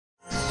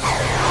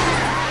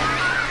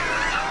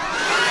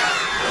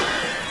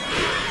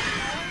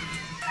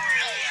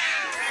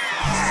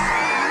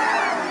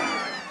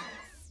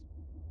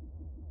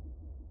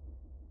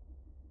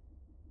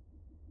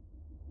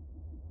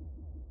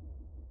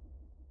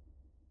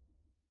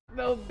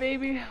No,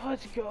 baby,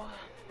 let's go.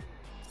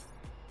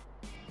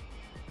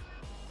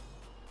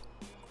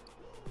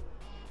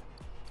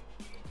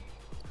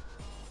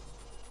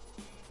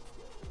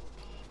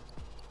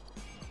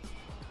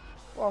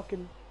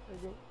 Walking. There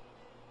you go.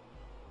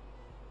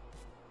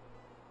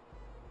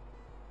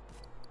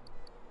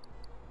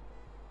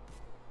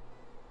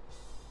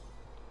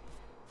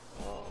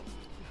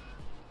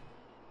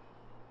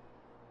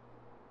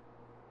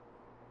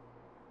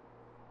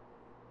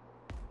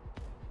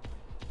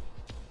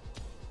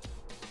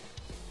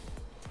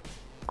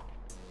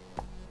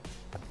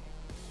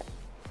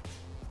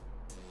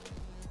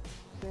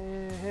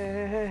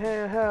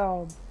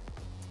 Damn.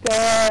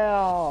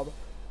 Damn.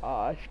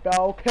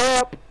 Spell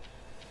cap.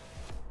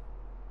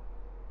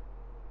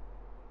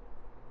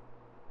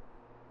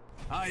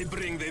 I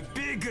bring the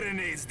big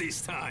grenades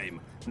this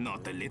time,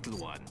 not the little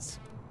ones.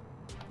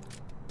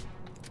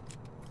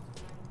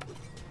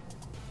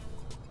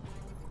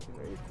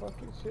 Are you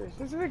fucking serious?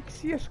 This is like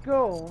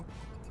CSGO.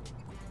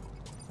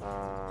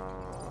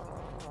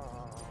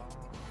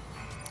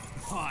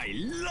 I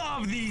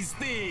love these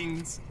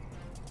things!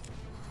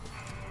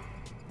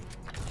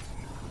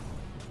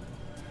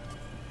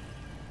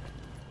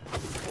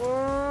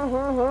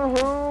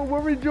 Where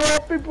we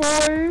dropping,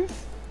 boys?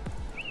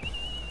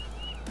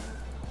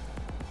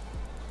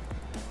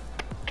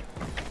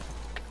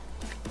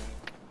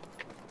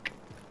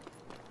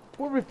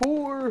 Where we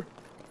for?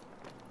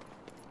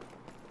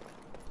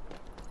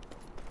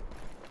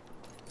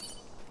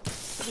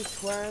 Did it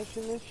crash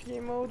in this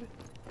game mode?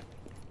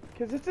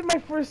 Cause this is my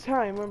first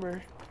time,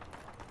 remember?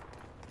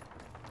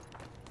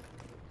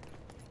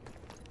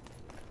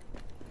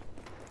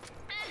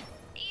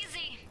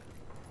 Easy.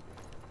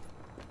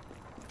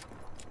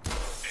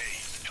 Hey,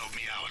 help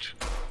me out.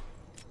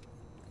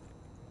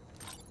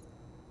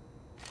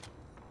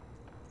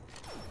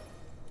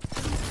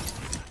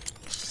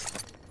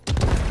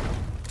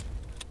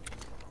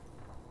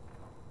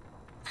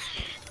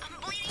 I'm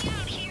bleeding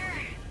out here.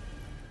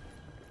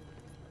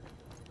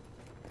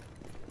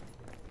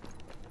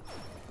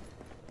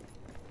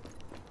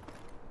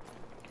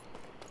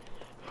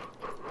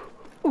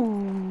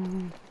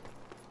 Ooh.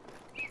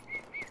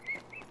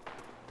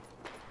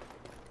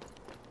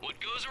 What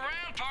goes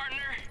around,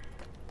 partner?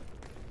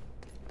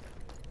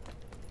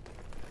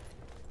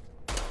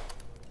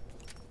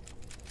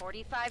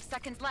 "45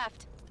 seconds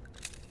left.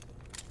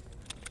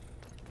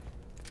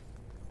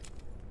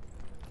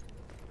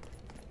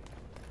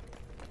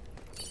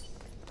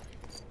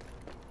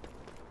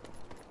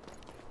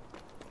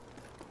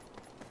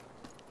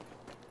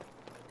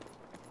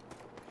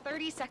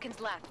 "30 seconds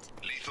left.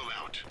 Lethal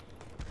out.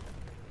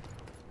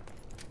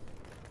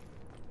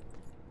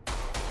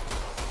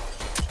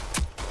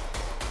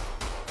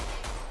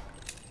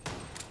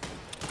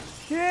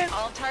 Shit!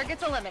 All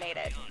targets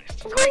eliminated.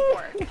 Great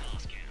work.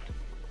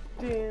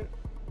 Dude,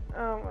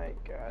 oh my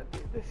god,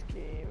 dude, this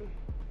game.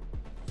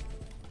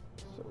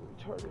 So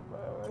retarded,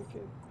 but I like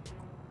it.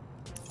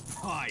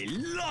 I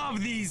love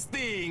these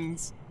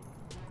things!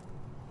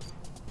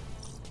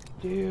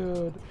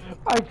 Dude,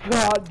 I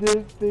got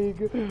this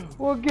thing.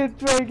 We'll get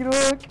Dragon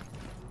Hook.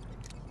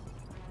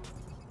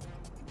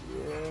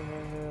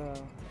 Yeah.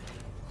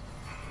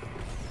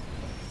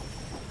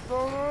 Go,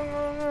 go,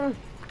 go, go.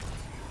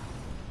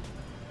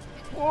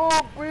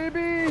 Whoa,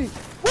 baby!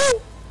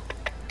 Woo!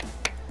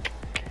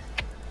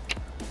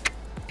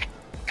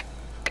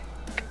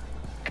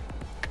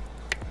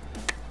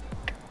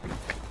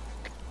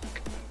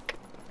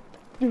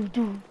 Dude.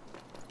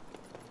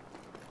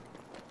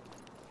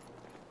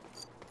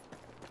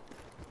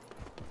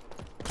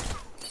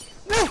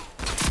 No!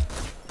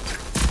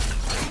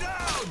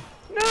 Down!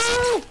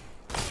 No!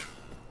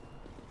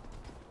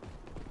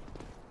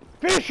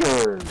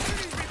 Fisher!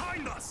 Enemies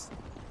behind us!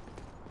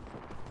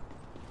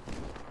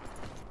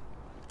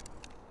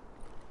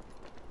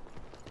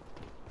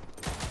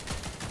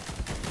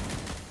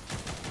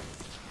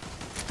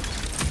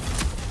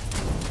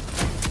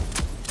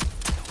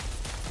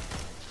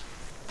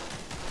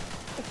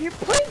 If you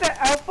play the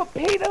alpha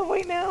beta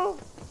right now,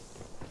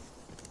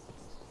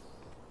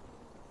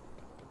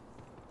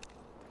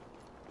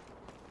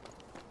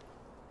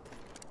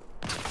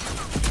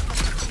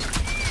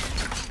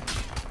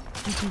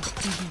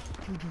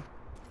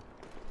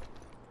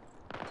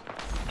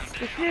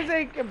 this is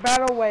like a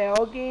battle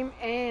royale game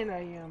and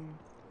a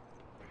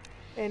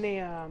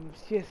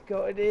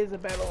CS:GO. It is a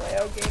battle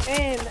royale game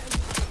and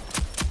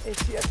a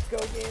CS:GO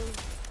game.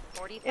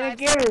 45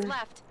 again, seconds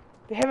left.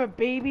 They have a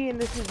baby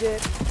and this is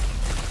it. A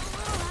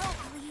little help,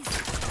 please.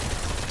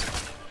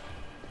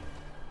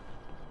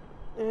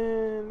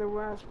 And the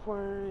last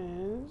player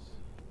is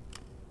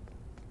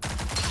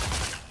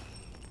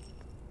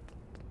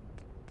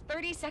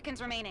 30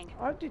 seconds remaining.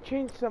 I have to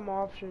change some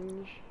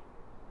options.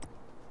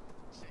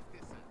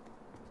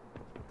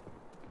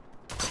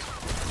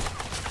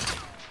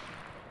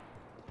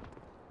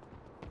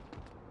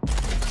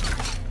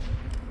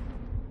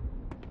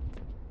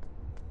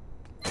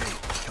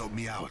 Help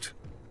me out.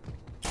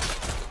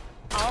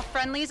 All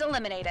friendlies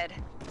eliminated.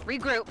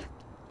 Regroup.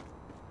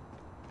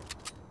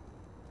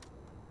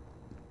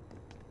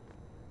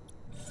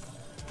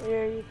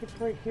 Yeah, you can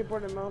play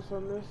keyboard and mouse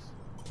on this.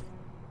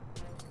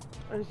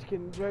 I'm just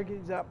kidding.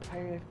 Dragon's up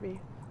playing with me.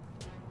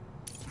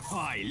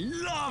 I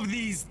love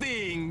these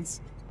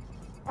things.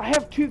 I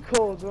have 2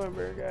 codes,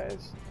 remember,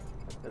 guys.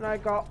 And I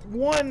got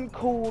 1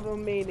 code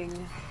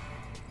remaining.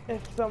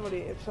 If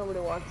somebody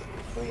wants it.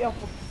 So yeah.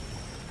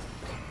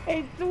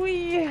 Hey,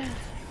 3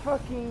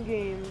 fucking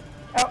games.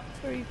 Out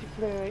 3 to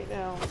play right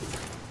now.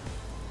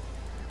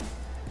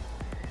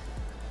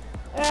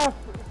 After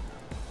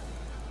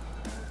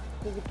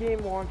the game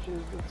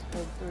launches, it's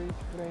for 3 to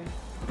play.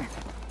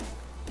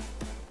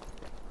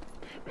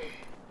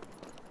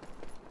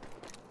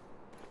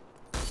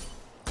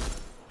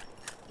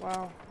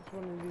 Wow, it's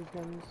one of these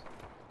guns.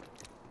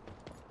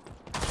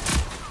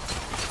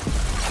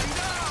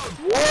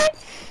 What?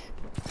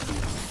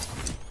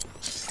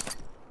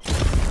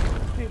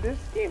 Dude, this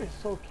game is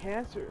so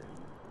cancer.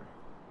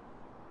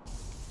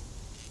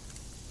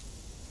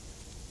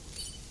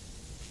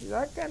 Dude,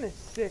 that gun is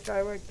sick.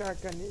 I like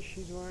that gun that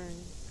she's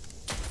wearing.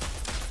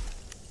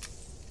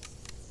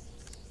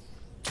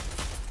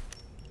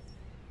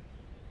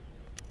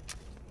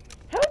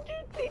 How do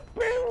you think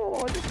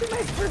barrel? This is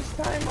my first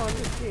time on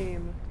this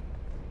game.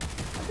 I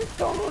just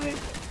downloaded it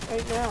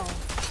right now.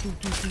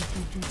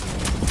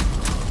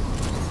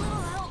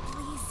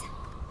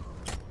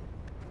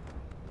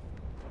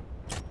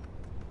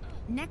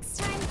 Next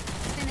time,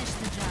 finish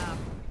the job.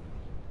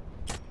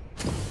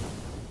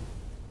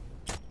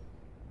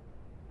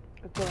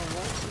 That's all I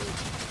want.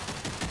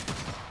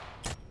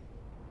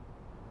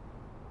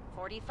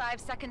 45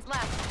 seconds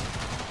left.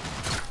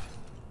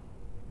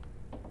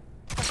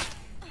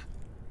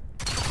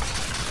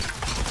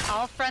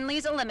 All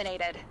friendlies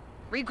eliminated.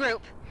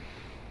 Regroup.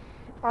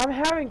 I'm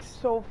having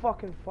so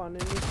fucking fun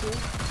in this game.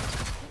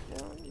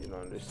 You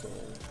don't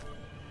understand.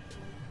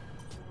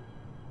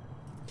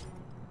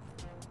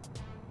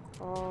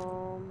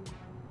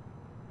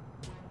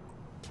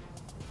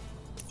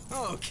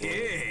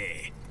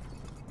 Okay.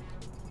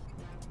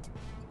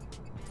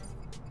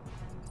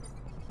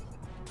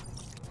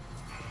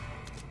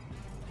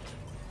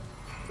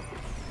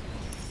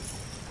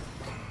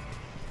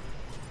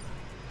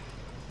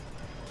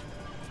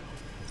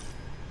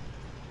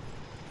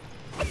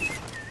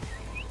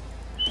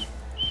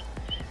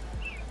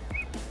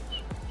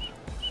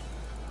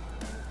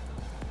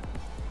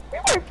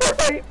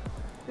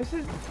 This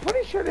is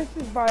pretty sure this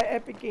is by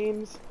Epic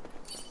Games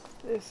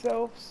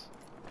themselves.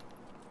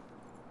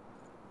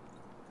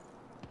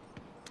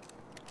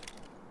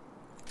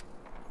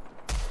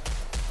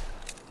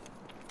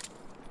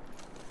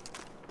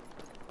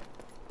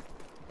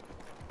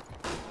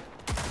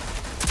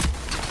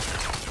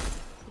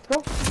 Let's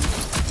go.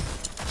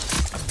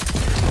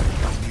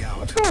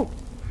 Let's go.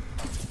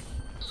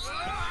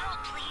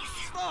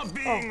 Stop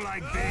being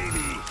like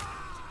baby.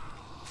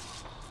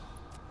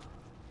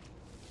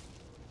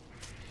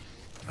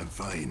 I'm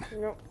fine.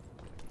 Yep.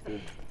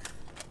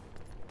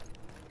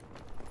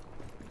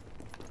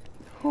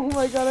 Oh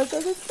my god, I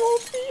got a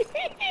trophy!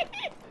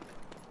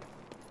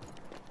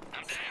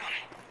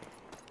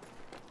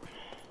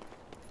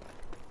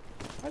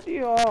 How do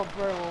you all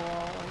burn a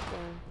wall like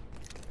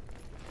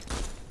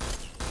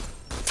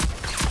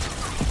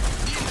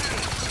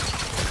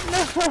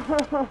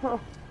that? No!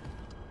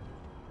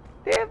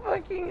 They have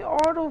fucking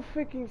auto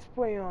freaking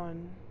spray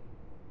on.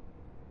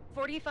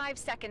 45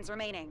 seconds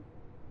remaining.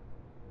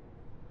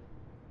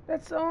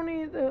 That's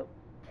only the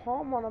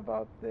problem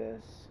about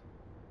this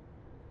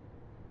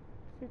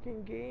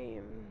freaking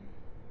game.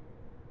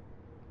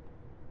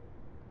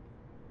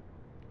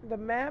 The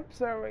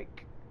maps are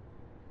like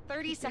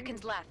 30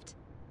 seconds left.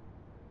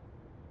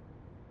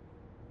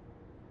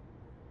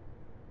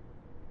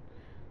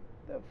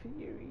 the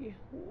Fury.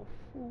 Oh,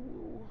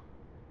 fool.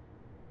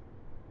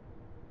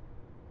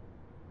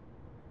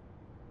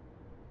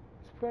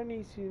 Square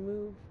needs to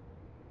move.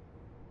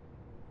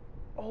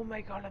 Oh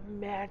my god,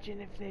 imagine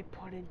if they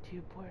put in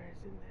 2 players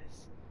in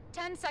this.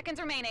 10 seconds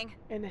remaining.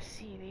 In a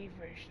CD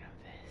version of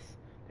this.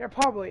 There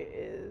probably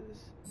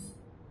is.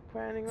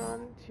 Planning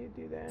on to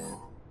do that.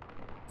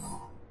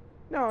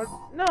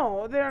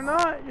 No, they're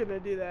not gonna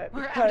do that.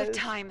 We're out of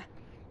time.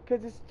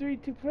 Because it's 3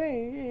 to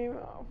play game.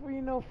 Well,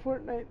 you know,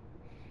 Fortnite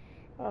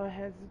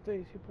has the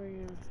 3 to play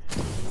game.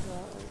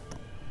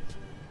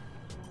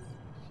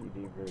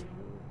 CD version.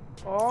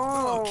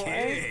 Oh,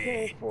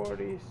 okay.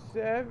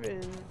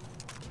 AK-47.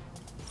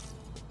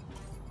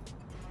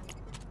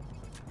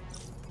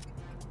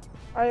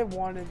 I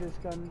wanted this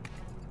gun.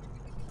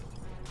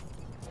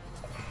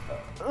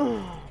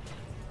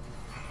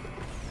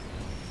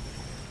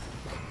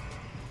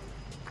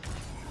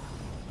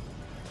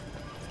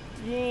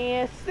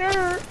 Yes,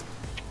 sir.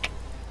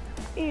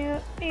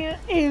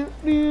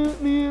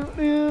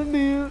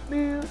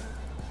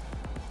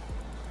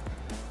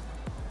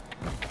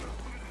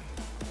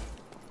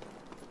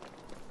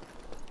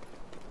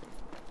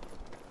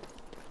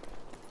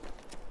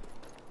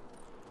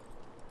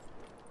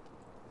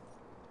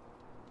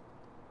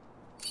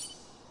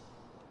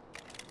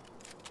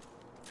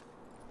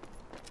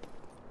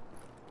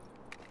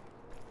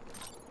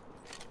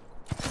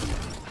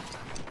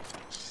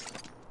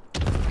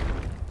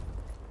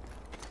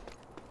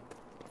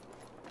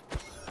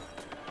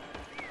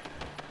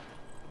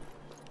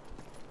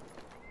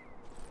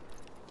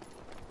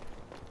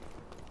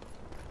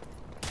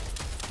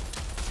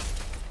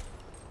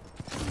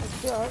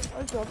 Yeah,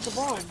 I dropped the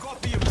bomb. I've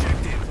got the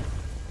objective.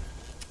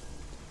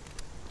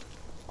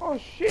 Oh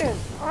shit!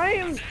 I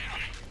am.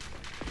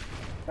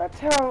 That's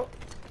how.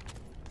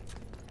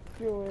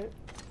 Do it.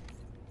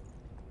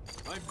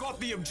 I've got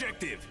the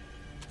objective.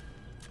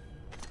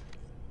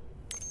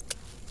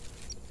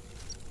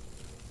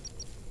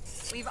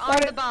 We've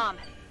armed the bomb.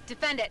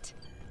 Defend it.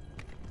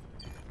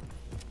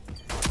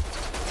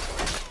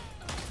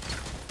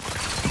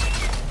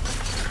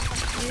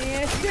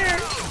 Yes, sir.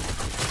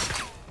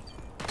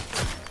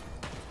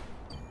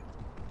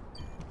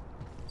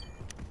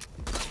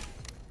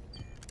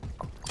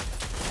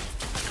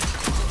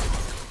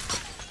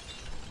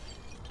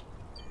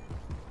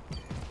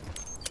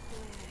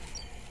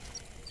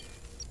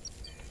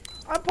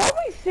 I'm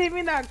probably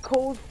saving that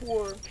code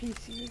for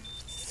PC.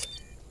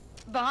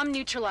 Bomb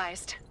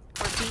neutralized.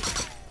 Or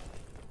beat.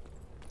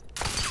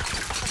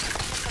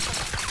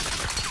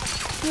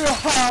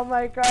 Oh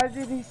my god,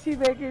 did he see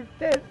like his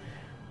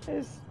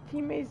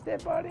teammate's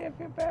dead body? I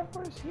feel bad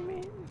for his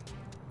teammate.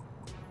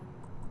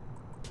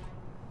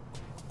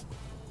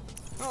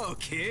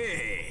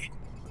 Okay.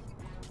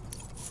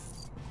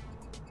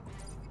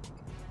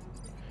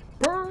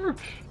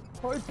 Perks!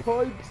 High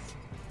pipes!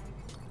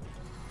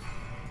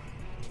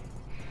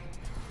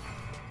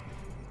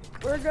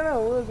 We're gonna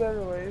lose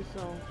anyway,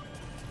 so.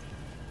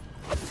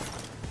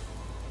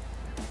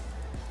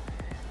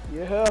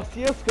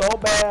 Yes, go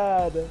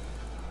bad!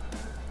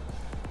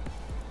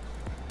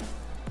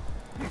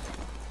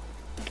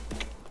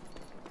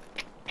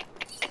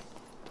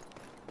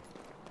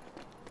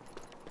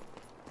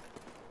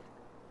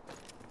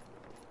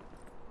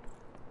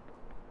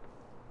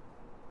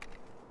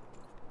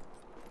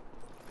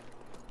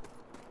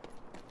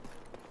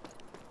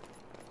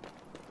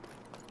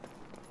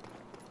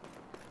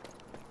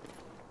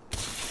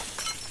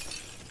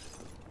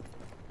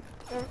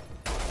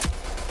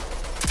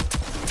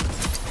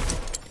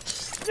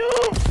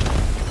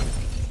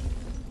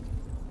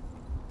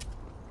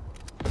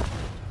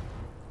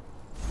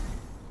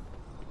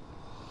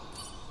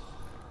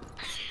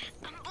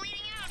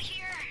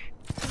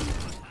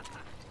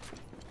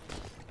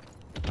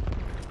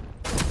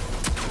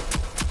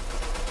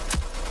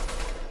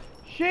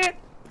 Shit!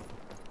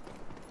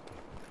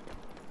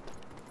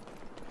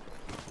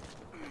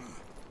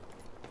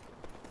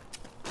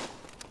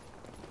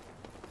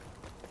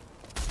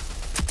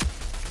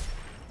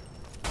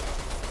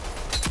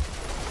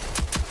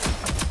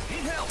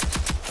 Need help.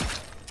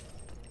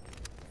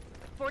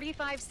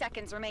 45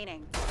 seconds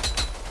remaining.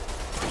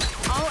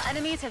 All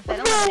enemies have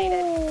been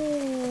eliminated.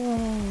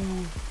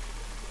 No!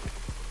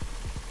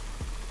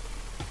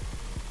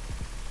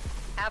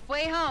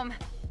 Halfway home.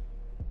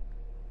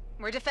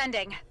 We're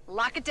defending.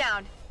 Lock it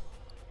down.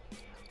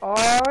 Oh,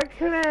 I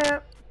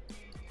couldn't.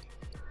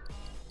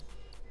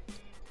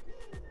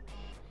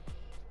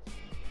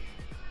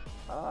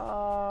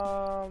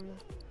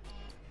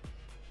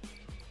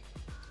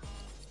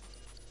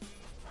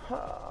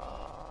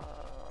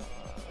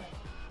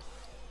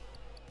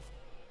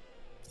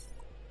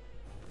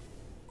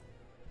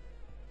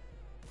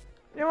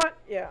 You know what?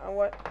 Yeah,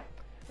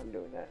 I'm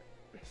doing that.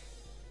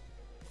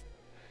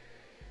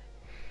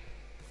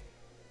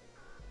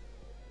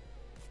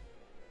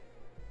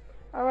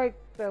 I like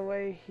the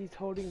way he's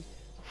holding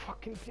a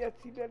fucking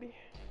Pepsi Daddy.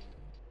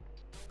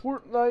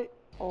 Fortnite.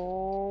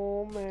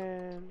 Oh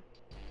man.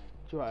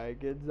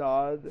 Dragon's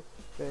on.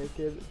 Make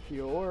it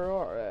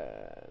pure.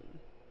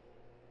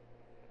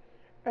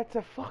 That's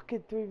a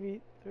fucking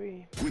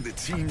 3v3. With a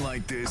team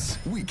like this,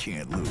 we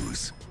can't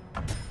lose.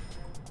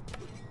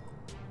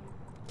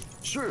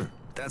 Sure,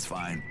 that's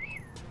fine.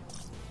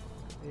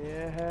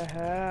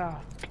 Yeah.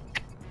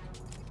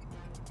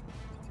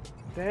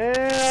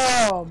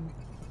 Damn.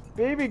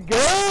 Baby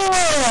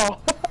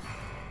girl.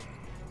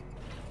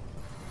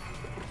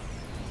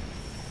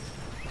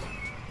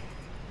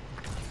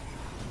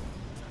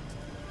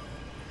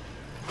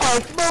 I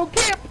smoke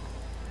him.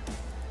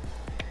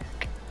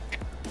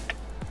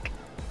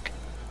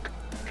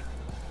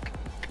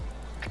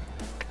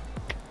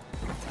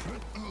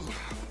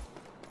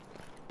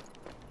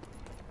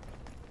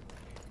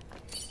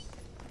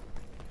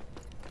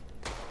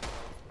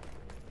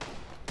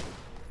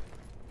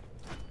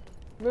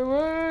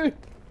 Louis!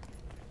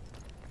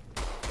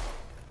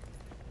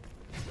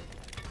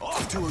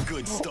 Off to a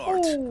good start.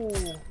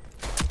 Oh.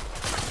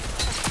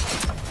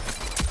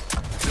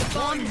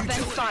 Bomb's been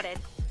spotted.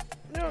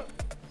 No.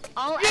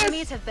 All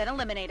enemies have been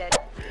eliminated.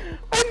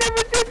 I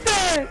never did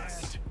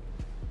that!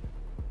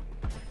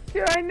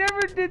 Dude, I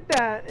never did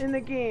that in the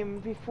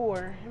game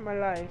before in my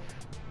life.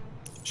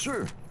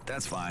 Sure,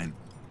 that's fine.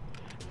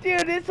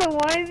 Dude, this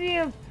reminds me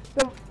of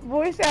the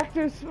voice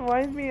actors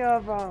reminds me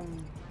of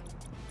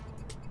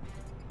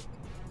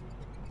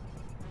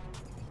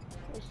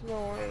there's no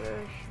way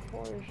there's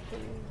voice to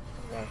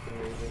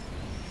evacuated.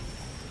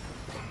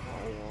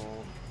 Oh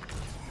no.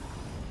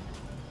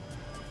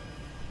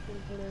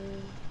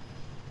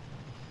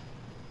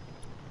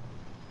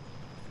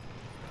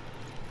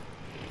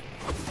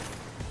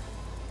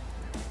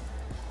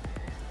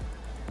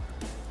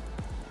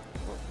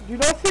 Do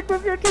not stick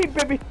with your team,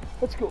 baby.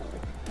 Let's go.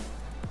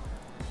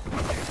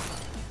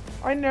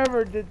 I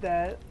never did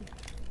that.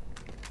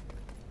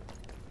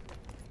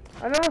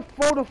 I never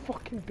throw a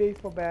fucking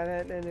baseball bat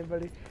at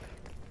anybody.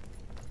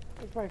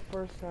 It's my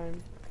first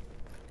time.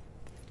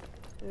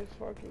 This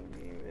fucking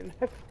game, and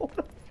I throw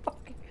a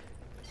fucking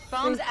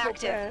Bomb's baseball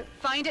active. bat.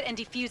 Find it and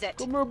defuse it.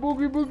 Come here,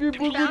 boogie, boogie,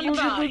 boogie, Found your boogie,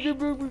 body.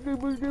 boogie, boogie,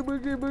 boogie,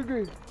 boogie,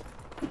 boogie.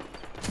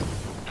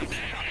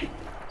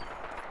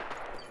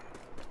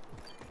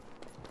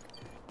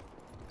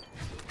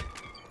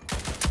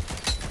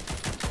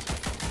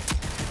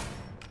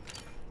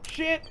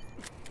 Shit!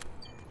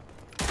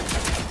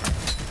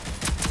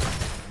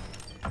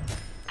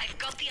 I've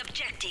got the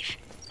objective.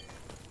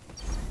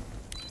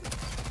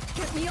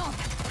 Get me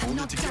off. Hold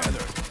it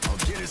together. I'll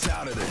get us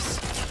out of this.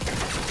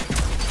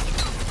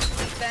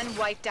 Been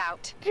wiped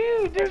out.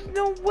 Dude, there's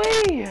no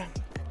way!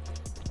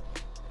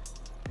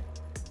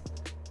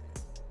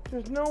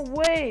 There's no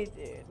way,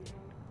 dude.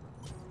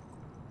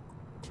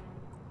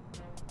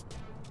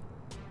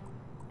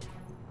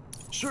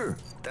 Sure,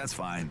 that's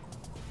fine.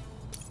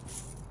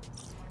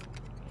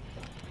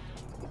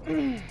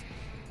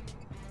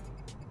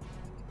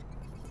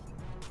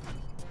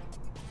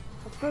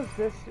 What does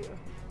this do?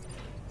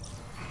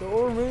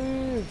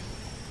 Stormy!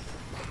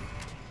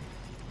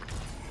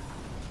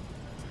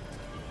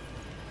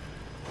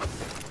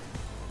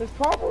 There's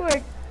probably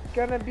like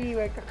gonna be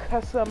like a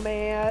custom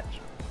match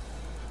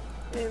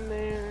in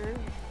there.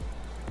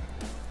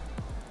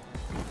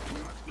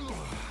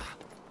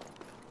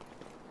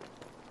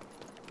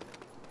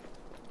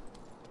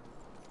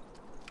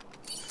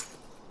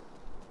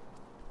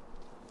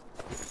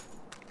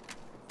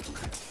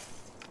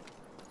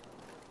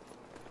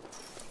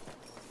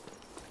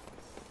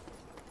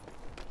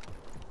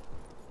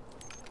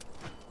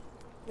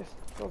 Yes,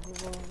 go, go, go,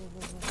 go, go, go,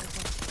 go.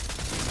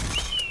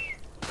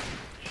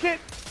 Shit!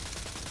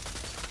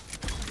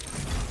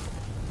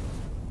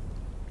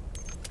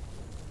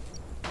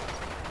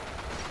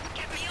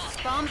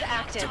 Bomb's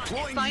active.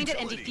 Deploying Find it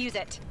and utility. defuse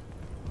it.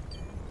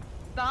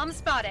 Bomb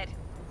spotted.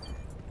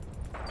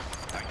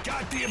 I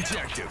got the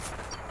objective.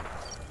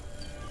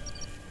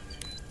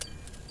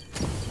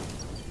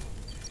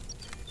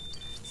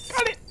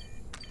 Got it!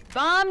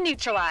 Bomb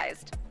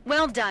neutralized.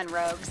 Well done,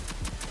 rogues.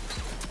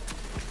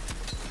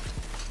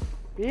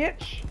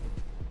 Bitch!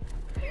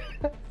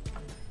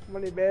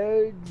 Money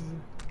bags.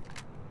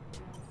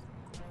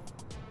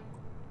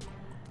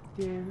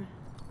 Damn.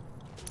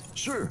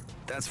 Sure,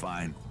 that's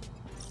fine.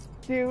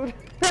 Dude.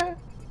 I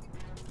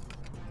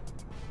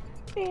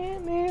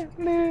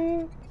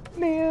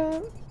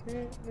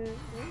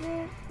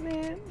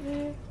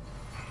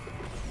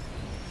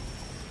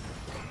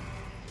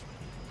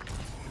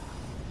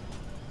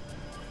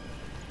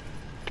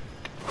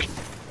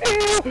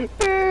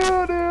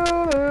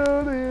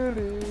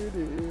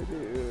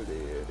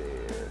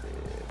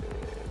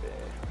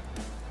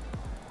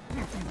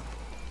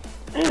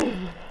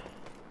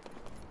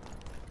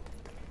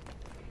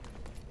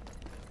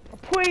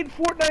played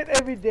Fortnite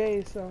every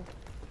day, so.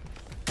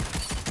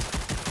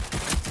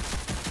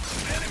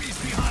 Enemies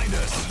behind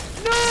us.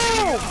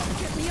 No!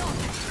 Get me off.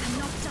 I'm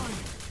not done.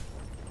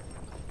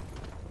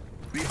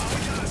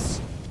 Behind us.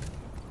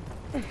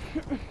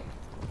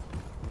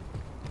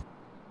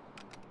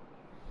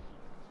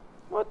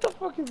 What the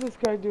fuck is this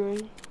guy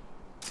doing?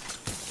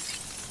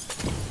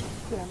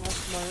 Damn, that's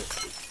smart.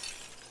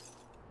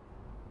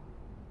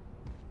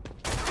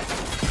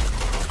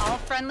 All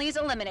friendlies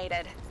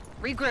eliminated.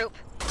 Regroup.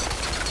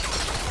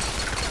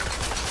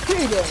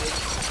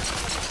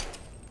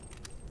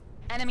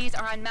 Enemies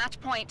are on match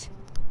point.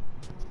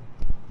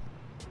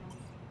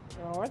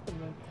 Oh, what the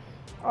man?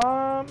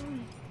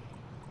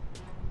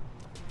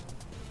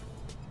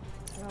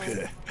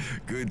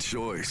 Good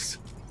choice.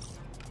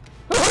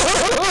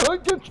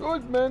 Good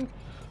choice, man.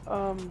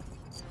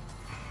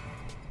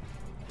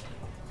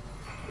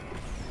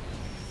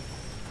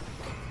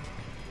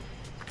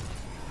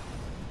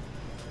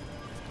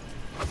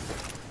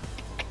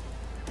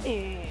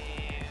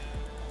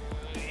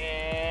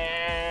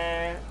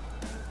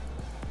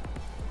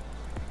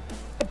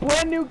 A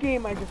brand new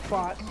game I just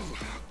bought.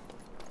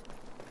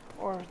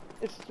 Or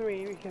it's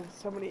 3 because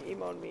somebody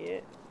emailed me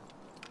it.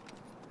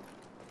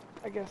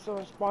 I guess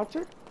so.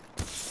 Sponsored.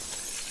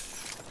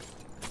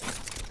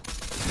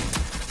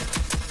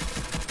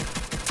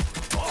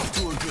 Off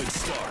to a good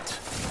start.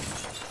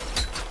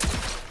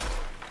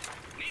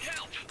 Need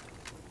help.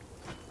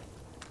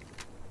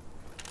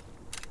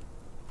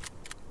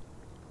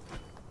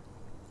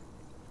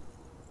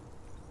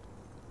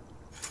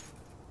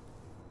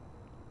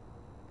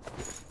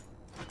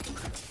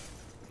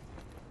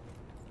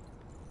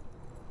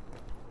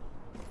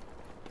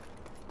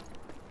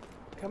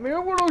 Come here,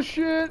 little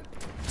shit.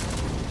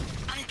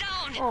 I'm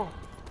down. Oh,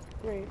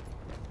 great.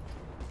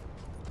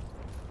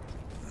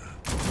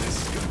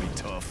 This is gonna be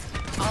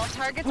tough. All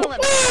targets Oh,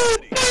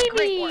 eliminated. Great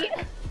baby!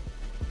 work.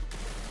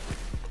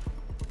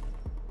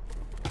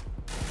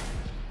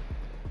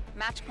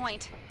 Match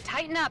point.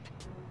 Tighten up.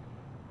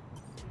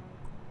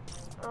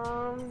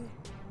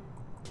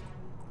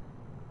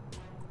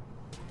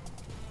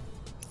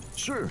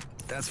 Sure,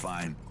 that's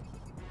fine.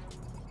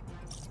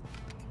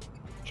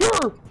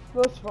 Sure,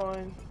 that's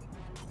fine.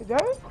 Is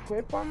that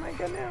equip on my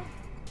gun now?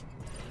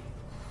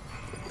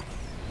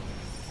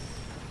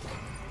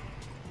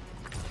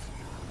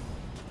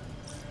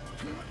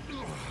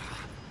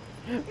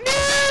 No,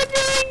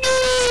 dang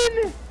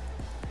it!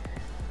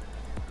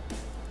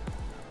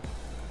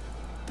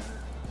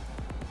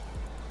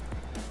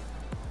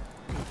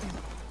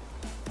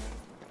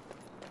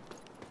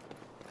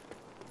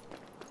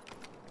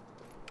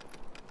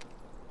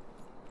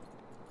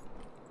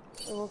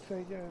 It looks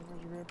like, yeah, there's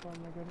a grip on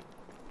my gun.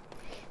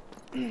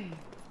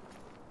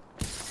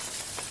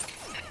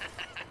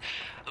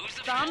 Who's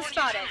the Bomb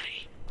spotted.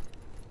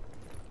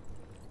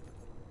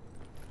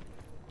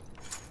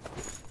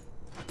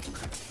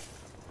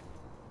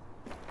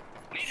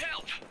 Need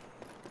help.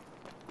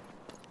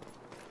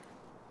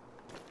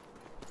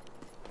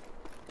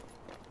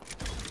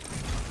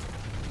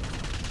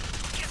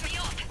 Get me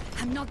up.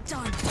 I'm not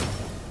done.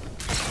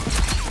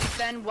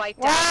 Been wiped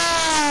out.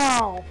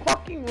 Wow!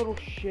 Fucking little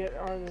shit,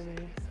 aren't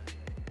they?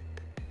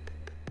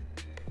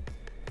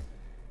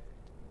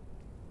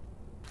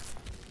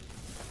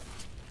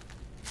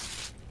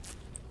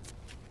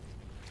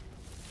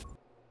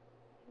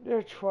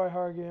 They're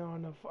tryharding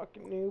on the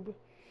fucking noob.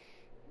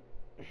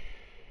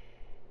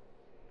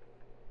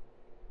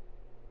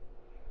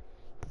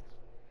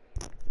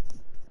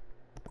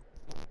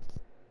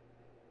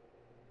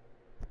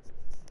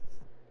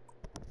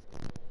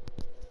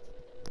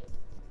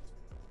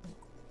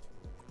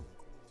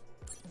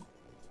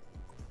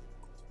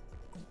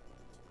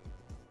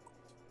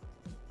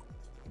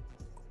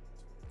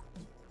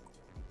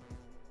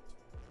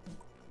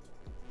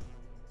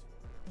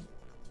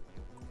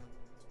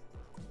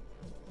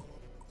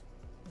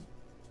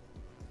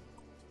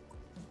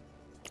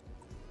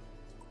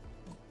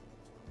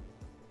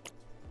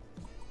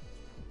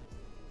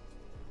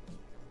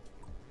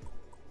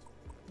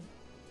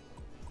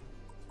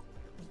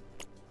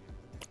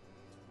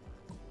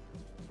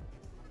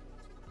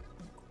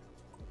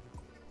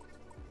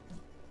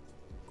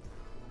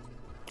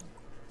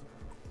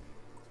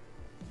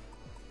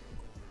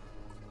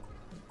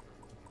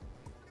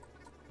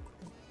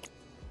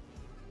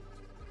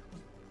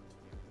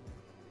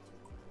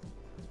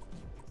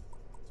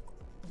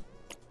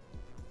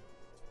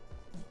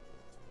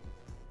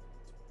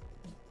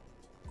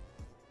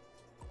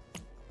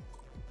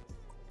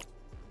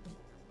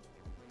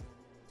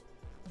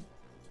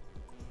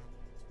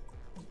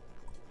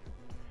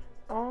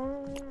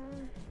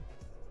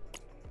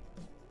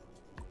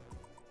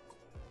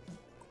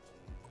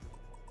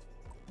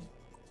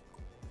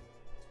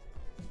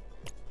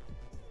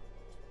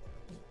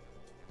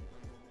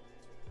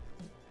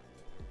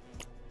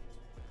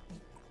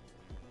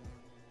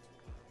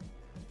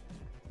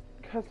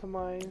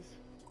 Customize.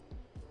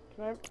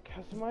 Can I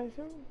customize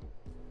him?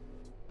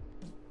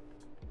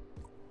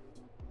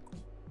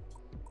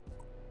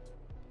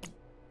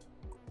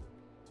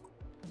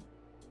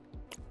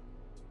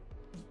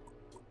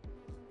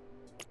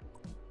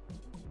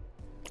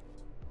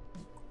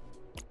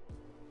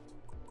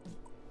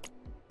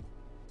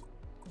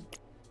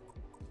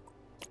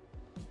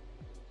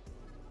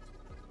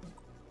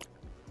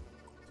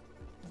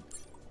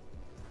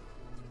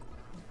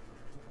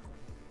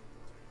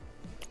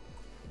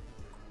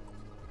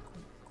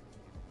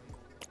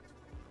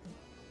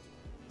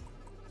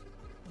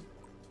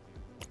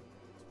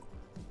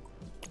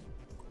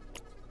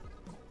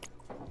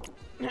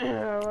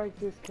 I like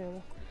this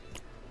camel.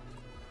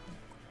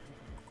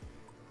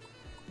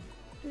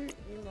 Dude,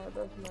 you know,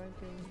 that's my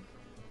thing.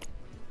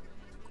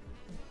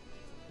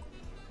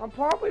 I'm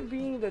probably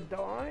being the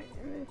dot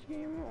in this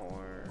game,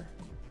 or...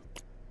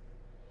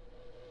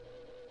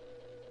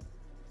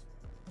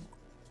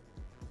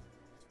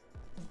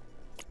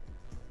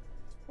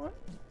 What?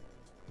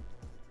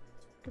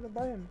 Gonna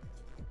buy him.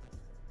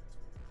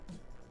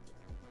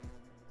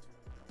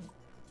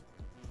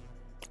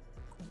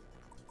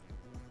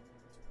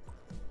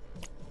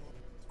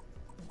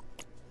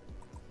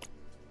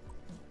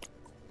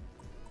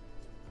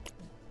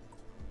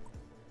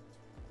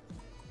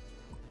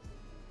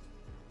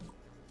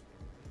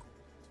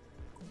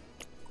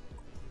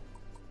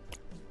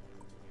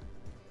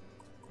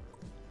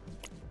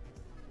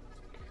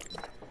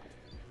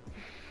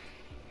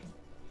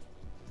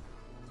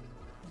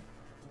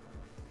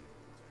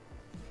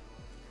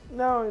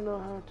 Now I know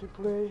how to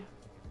play.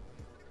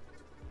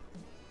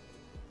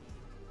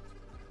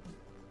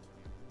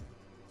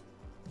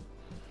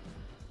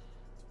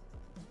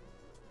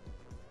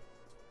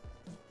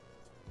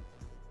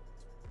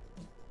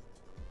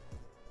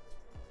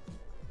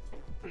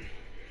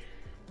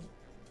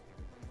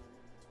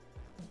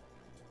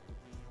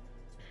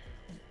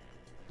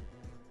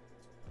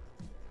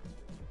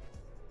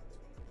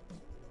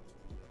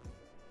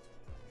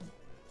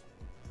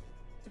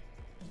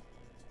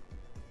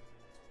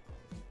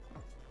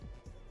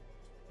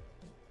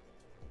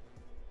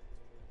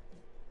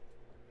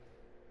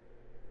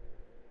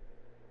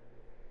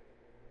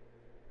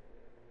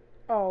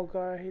 Oh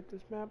god, I hate this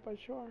map, I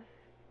sure.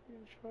 I'm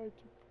gonna try to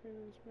play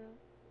this map.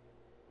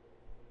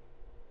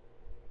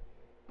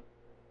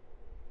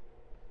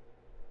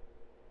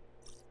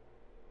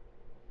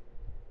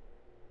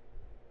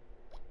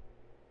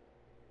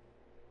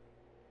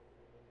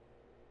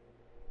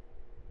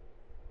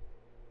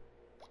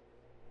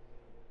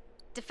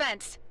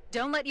 Defense,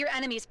 don't let your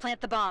enemies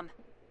plant the bomb.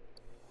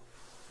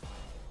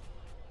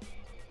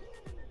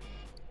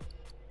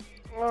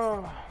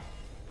 Oh.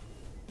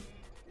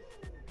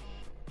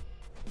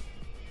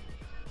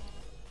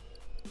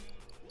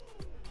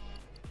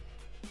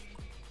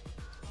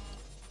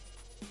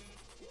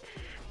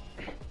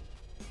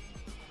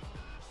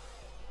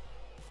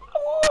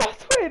 Oh,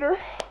 Twitter.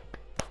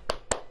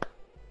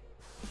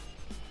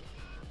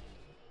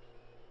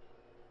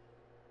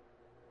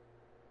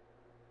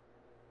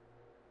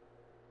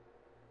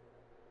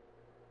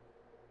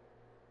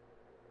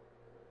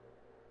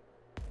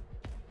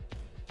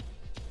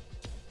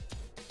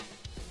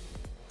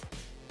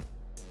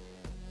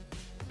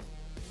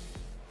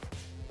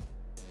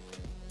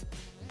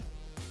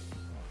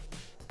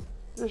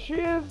 There she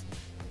is.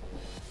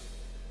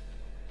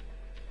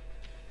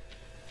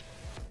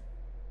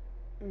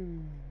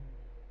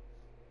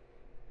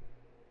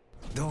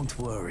 Don't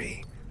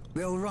worry.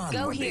 They'll run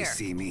Go when they here.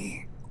 see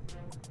me.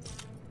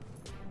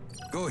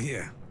 Go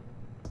here.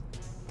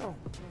 Oh.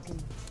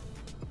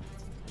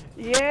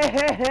 Yeah.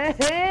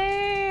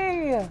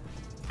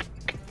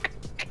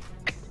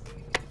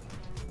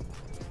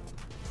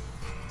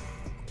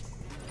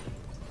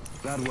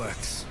 That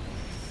works.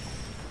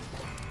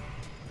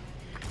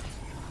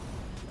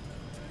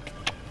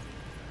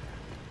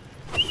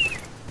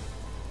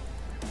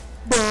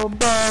 Bum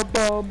bum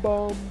bum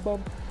bum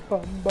bum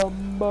bum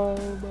bum bum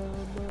bum.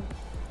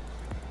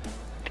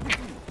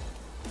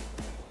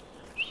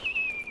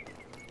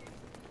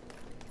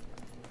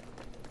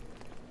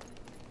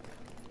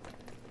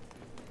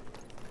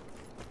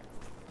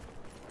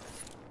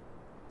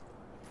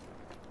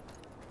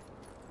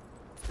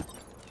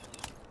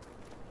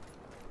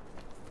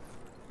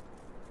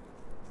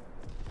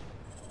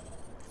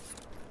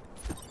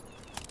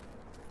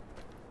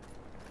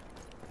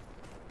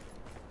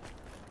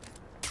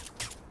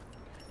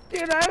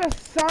 Dude, I have a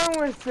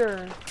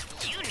silencer.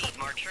 You need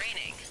more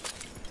training.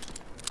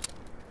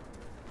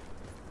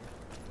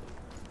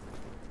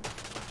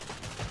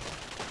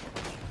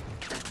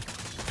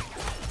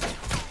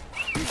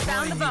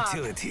 Found the bomb.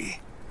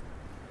 Utility.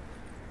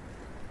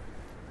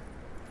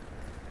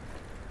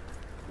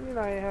 You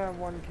know, I have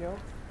one kill.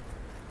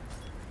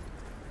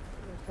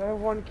 Yes, I have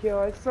one kill.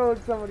 I stole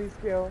somebody's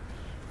kill.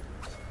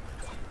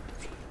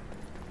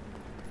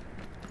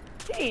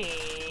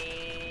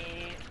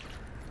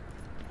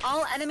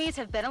 All enemies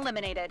have been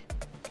eliminated.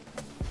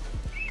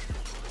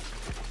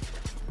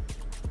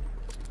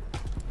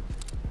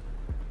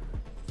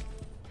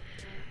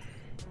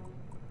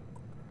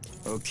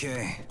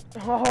 Okay.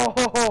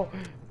 Oh.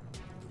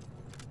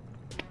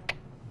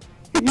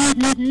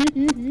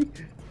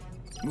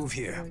 Move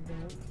here.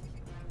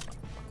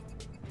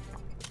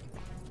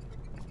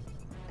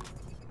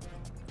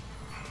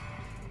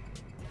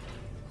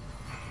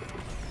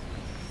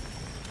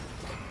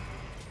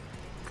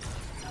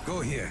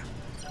 Go here.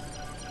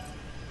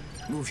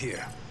 Move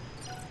here.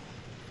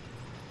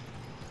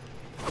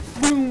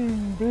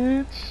 Boom,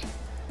 bitch.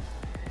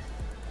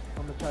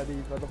 I'm gonna try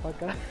these,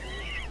 motherfucker.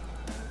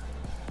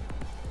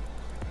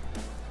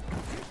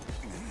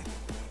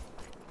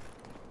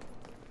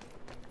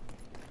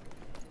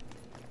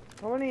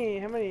 How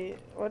many,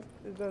 what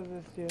does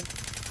this do?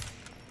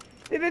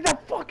 Dude, it's a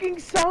fucking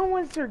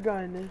silencer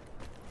gun!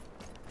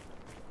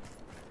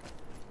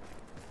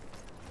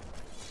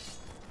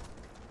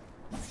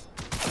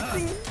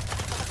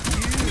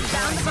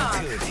 Found the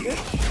bomb.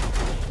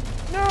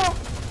 No!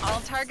 All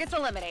targets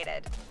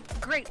eliminated.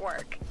 Great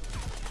work.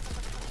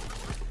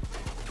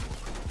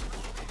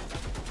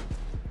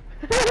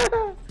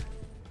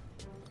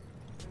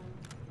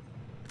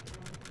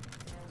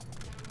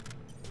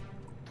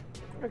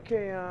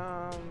 Okay,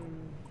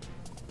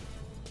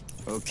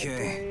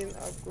 Okay.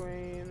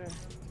 upgrade.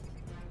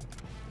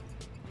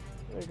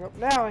 There you go.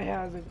 Now it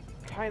has a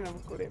kind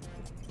of grip.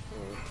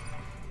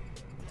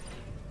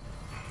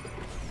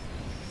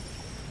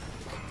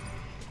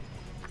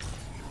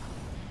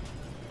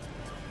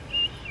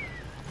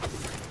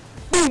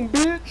 Boom,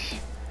 bitch!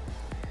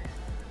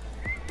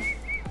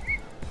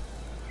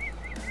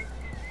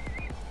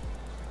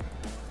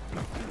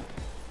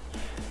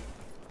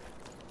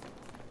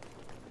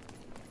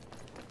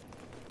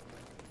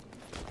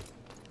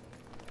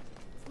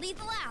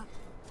 Lethal out.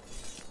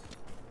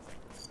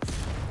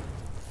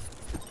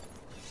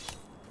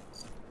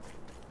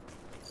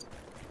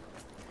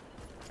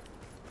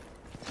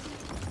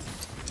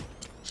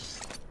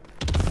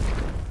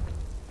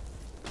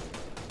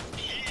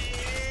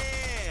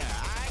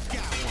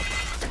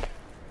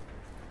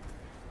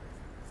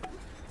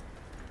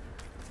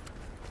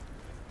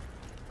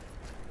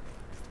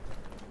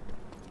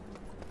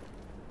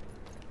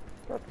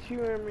 Got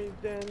 2 enemies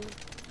then.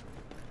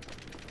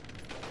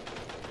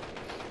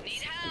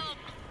 Need help.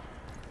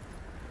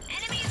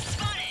 Enemies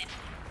spotted.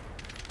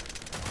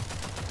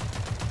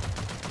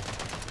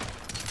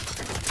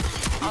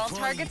 All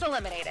targets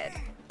eliminated.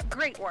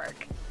 Great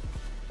work.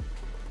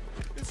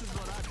 This is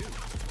what I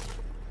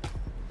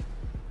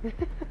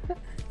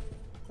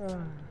do.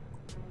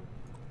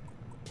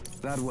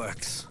 That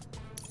works.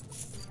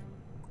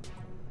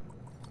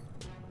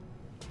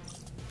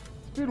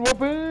 Good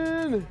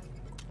weapon!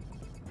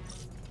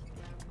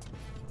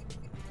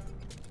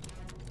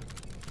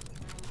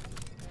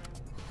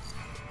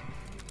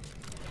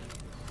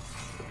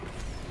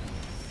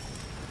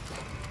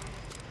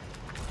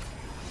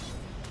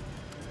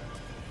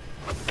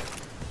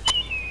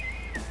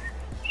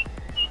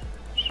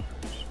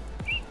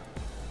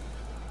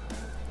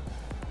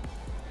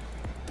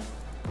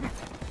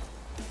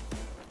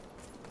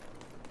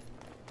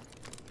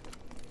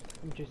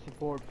 I'm just a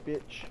bored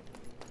bitch.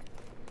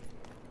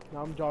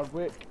 Now I'm John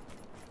Wick.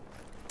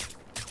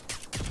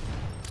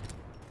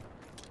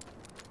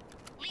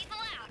 Lethal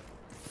out.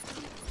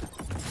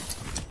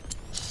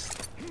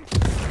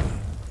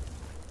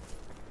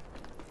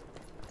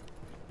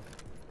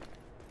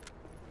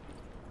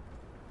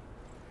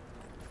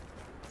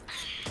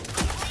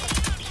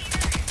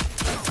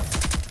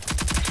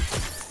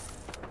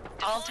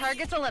 All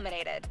targets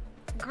eliminated.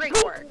 Great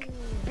work.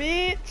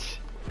 Bitch!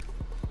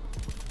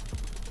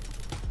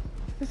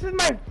 This is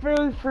my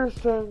very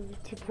first time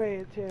to play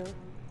it too.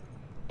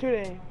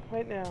 Today,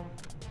 right now.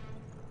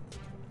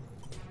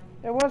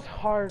 It was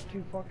hard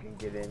to fucking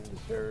get into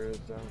servers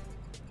though.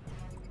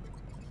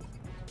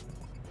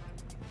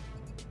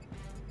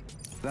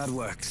 That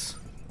works.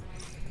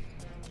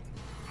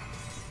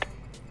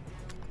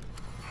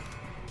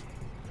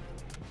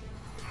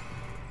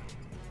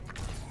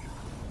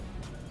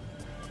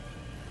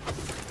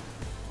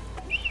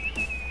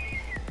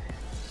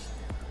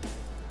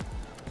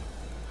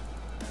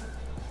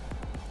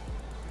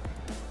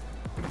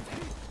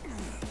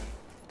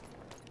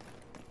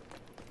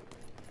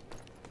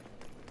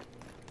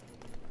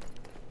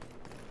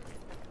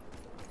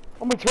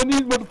 I'm a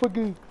Chinese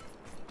motherfucker.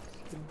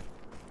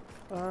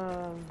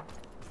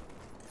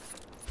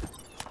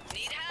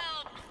 Need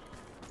help.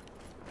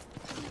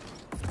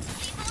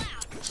 Lethal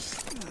out.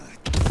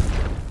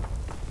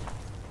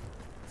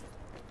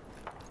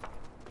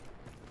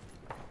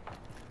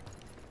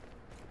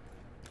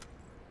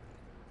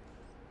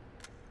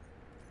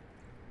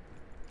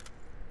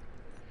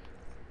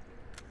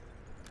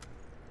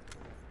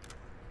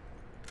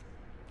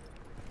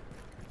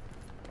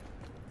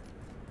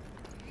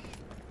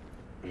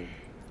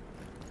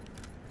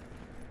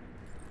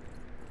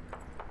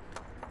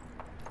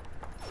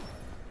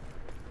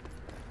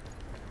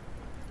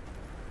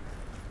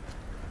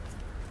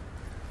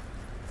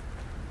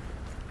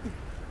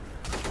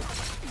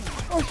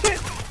 Oh shit!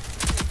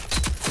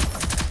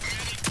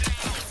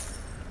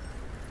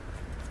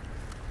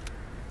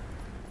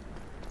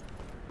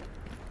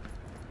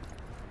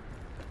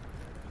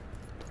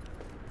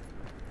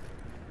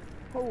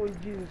 Holy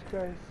Jesus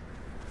Christ.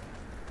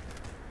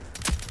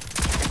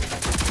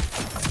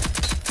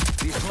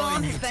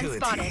 Bomb Deploying has been utility.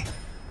 spotted.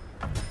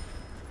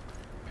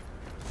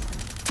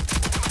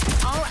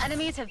 All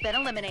enemies have been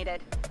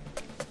eliminated.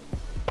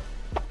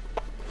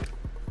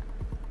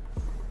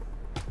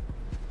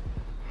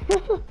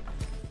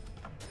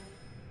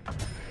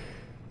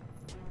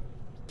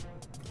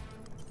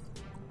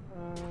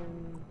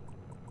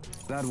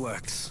 That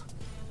works.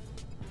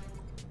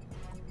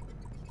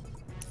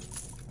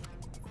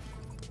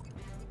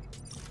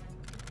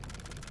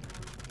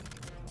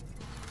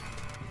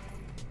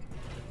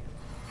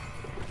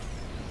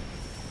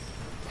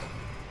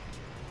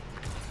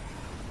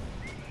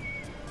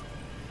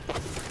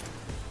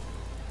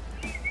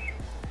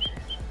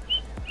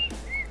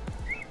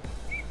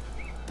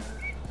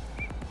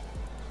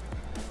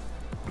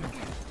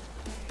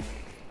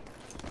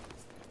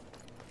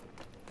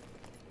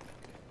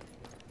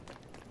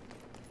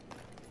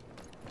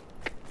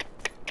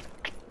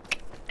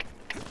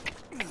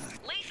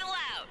 Lethal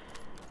out.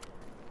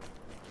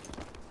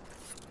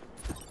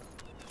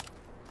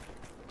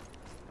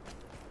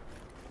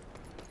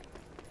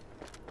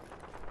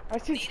 I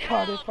see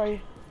Scott if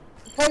I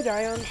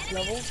die on this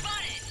level. Enemy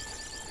spotted.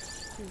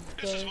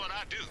 This is what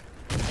I do.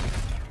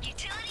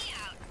 Utility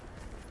out.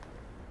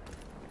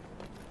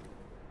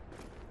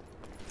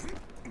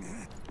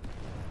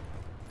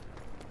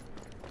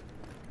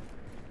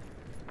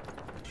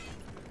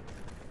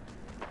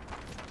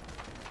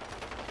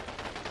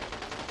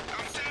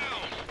 I'm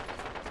down.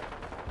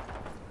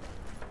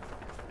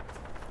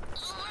 A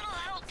little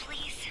help,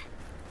 please.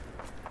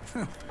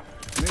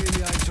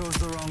 Maybe I chose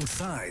the wrong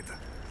side.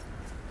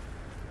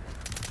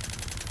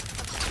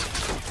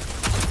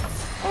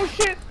 Oh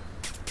shit!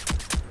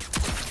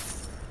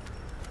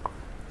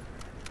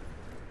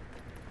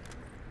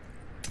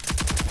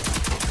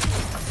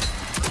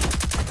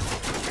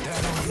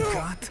 That all you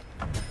got?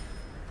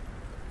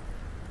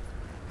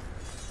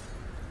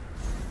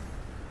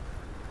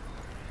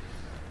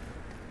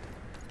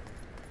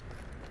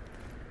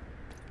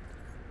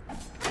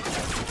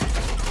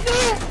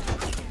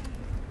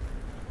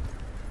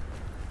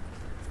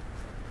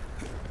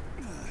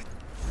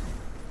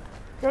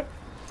 Good.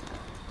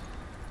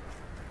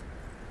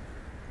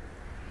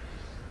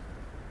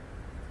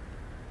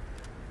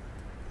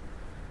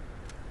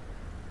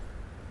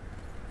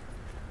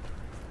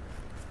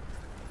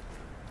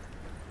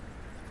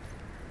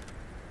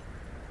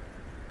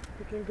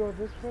 We can go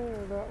this way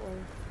or that way.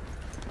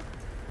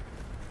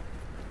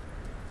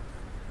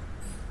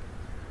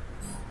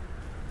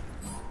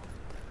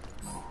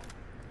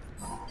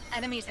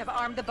 Enemies have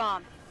armed the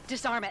bomb.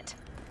 Disarm it.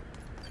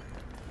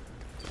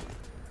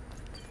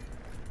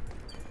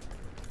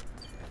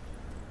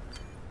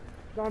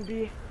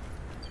 Zombie.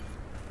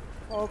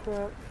 Oh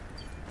crap.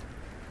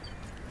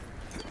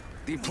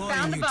 Deploying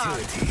Found the bomb.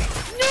 utility.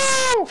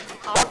 No!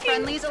 All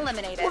friendlies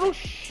eliminated. Little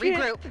shit.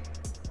 Regroup.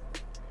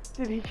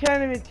 Dude, he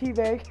can't even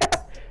teabag.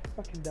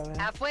 Fucking dumbass.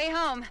 Halfway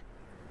home.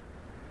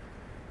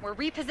 We're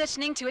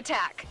repositioning to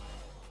attack.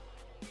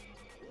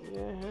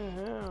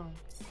 Yeah.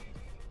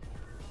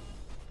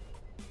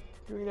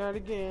 Doing that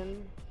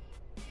again.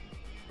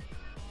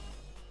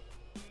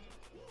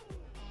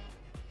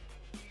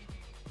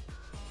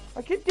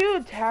 I could do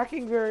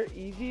attacking very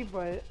easy,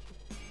 but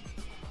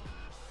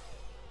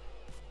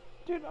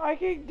dude, I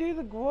could do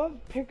the glove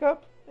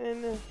pickup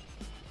and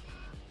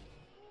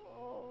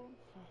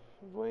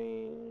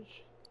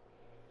range.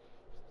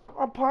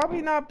 I'm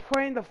probably not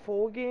playing the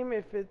full game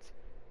if it's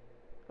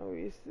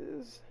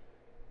Oasis.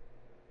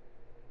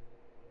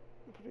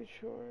 I'm pretty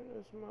sure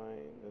that's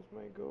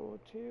my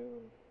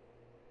go-to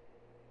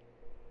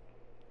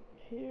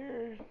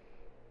here.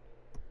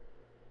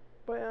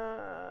 But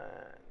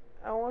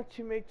I want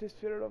to make this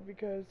video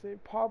because they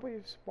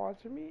probably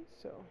sponsor me,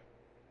 so.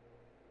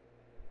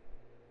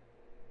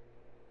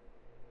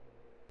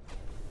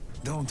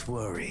 Don't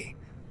worry.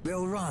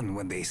 They'll run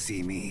when they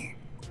see me.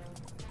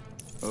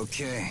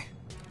 Okay.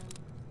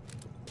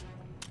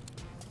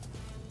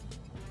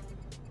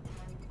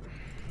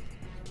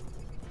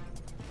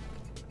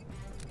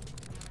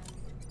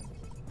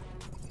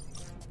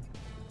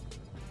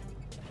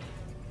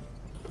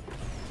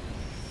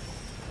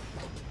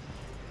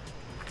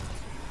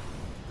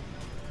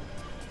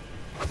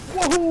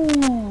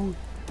 Whoa!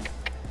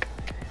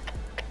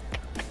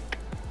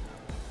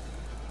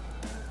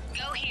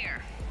 Go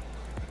here.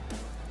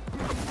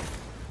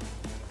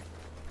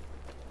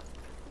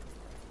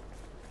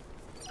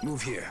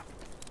 Move here.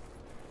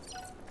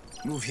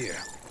 Move here.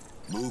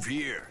 Move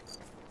here.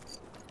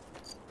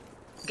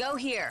 Go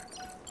here.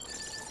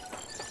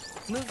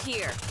 Move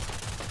here.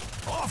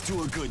 Off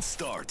to a good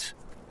start.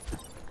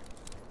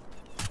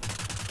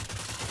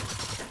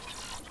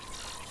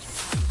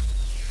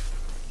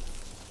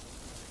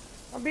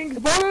 I'm being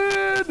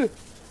spotted!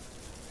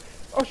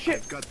 Oh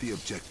shit! Got the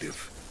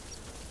objective.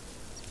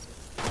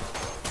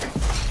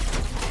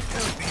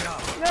 Help me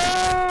out.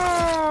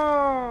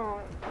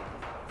 No!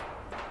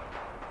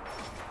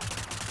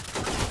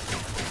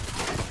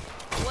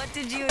 What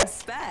did you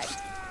expect?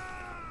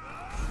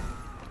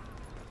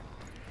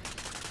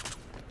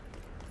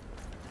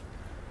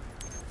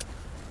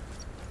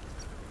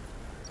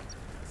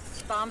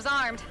 Bomb's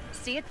armed.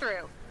 See it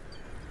through.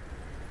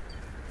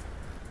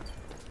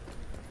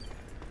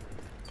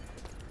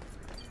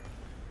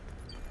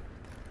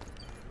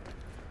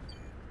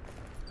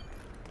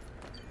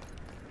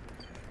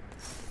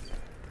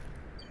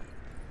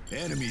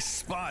 Enemy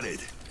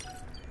spotted.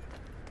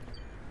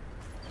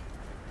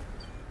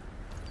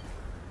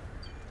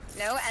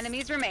 No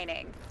enemies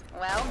remaining.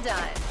 Well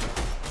done.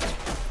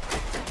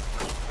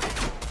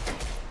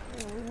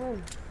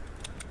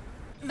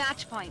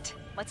 Match point.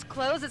 Let's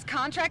close this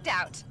contract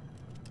out.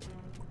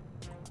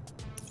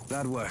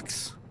 That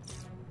works.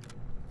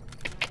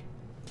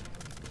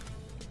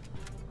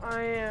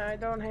 I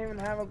don't even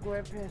have a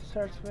grip. It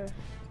starts with.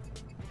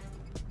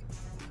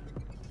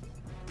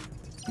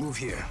 Move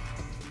here.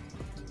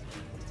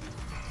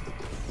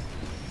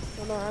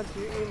 I don't know how to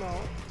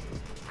emote.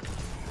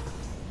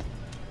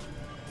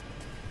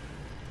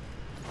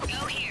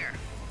 Go here.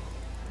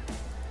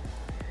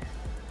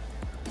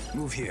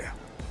 Move here.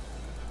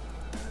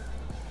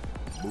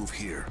 Move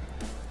here.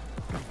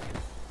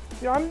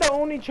 Dude, I'm the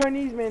only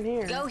Chinese man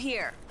here. Go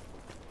here.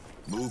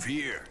 Move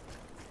here.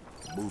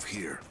 Move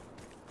here.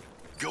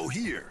 Go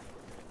here.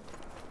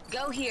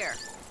 Go here.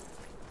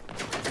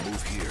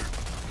 Move here.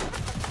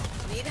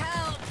 Need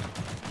help.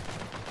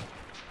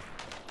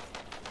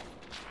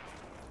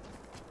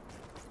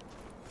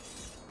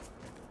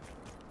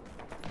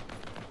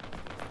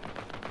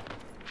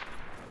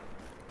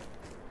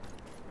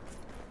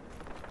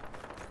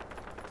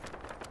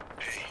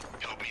 Hey,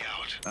 help me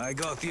out. I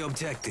got the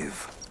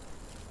objective.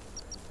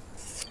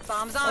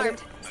 Bomb's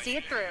armed. See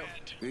it through.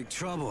 Big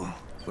trouble,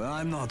 but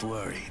I'm not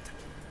worried.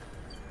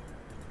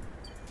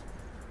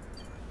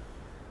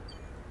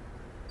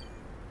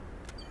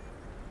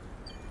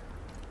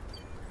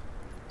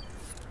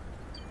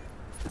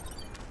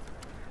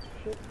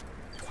 Shit.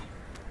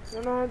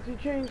 Don't know how to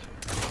change.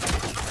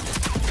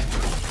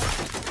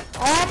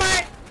 Oh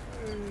my!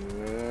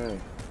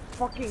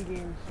 Fucking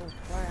game so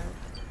fast.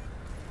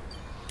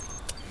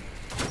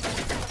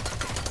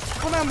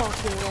 Come on,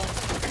 Marcelo.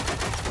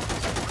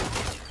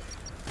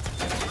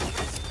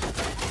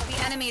 The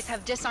enemies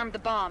have disarmed the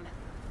bomb.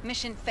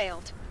 Mission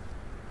failed.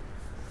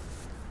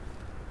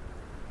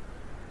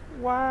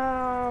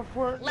 Wow,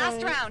 Fortnite.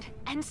 Last round.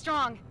 End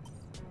strong.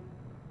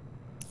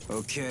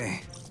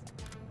 Okay.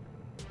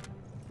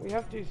 We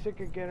have to stick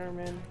a getter,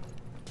 man.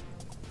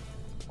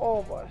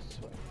 All of us.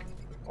 Like,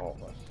 all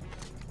of us.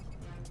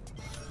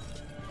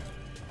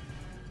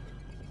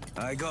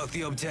 I got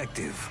the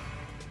objective.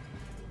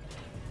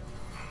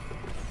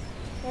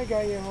 I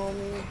got you,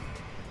 homie.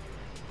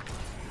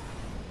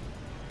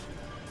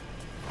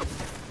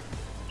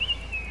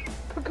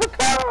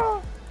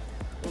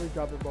 Let me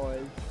drop it,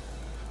 boys.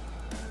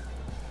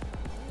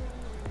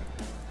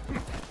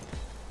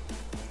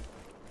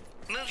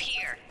 Move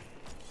here.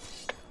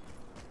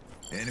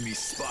 Enemy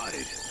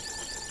spotted.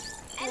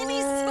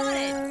 Enemies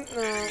spotted.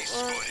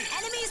 Spotted.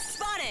 Enemies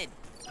spotted.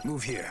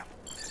 Move here.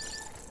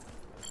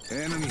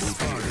 Enemy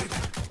spotted.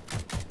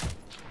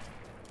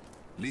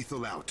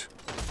 Lethal out.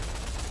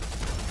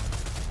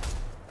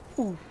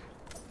 Oof.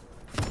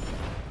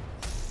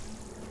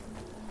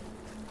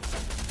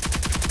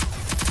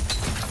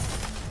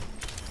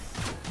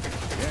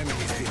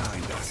 Enemies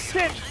behind us.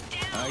 Shit!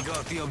 I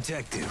got the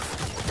objective.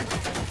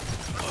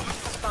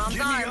 Bomb's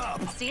Give me on.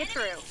 up. See it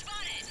through.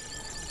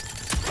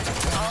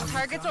 All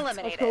targets Let's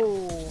eliminated.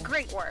 go.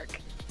 Great work.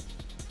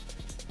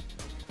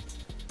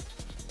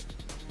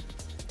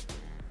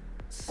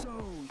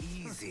 So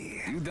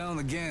easy. You down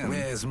again?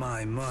 Where's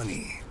my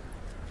money?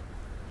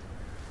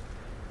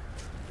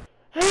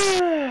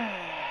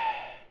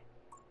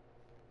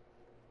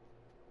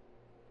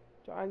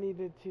 So I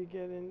needed to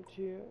get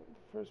into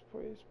the first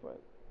place, but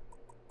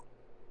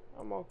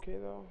I'm okay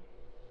though.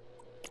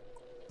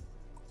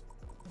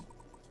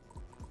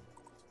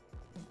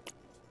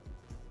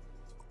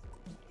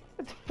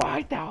 It's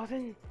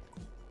 5,000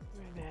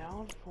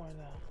 renown for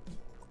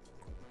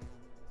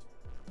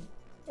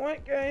the.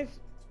 Alright, guys,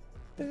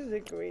 this is a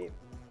great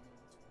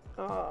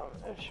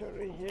episode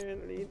right here,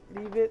 and leave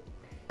it.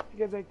 If you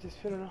guys like this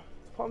video,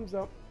 thumbs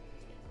up.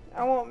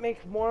 I won't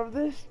make more of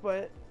this,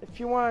 but if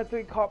you want a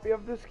 3 copy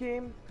of this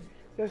game,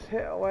 just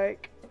hit a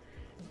like.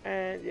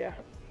 And yeah,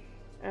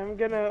 I'm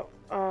gonna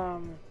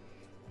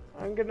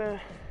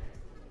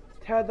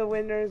tell the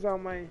winners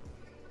on my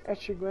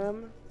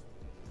Instagram.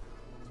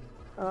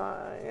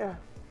 Yeah.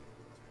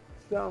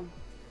 So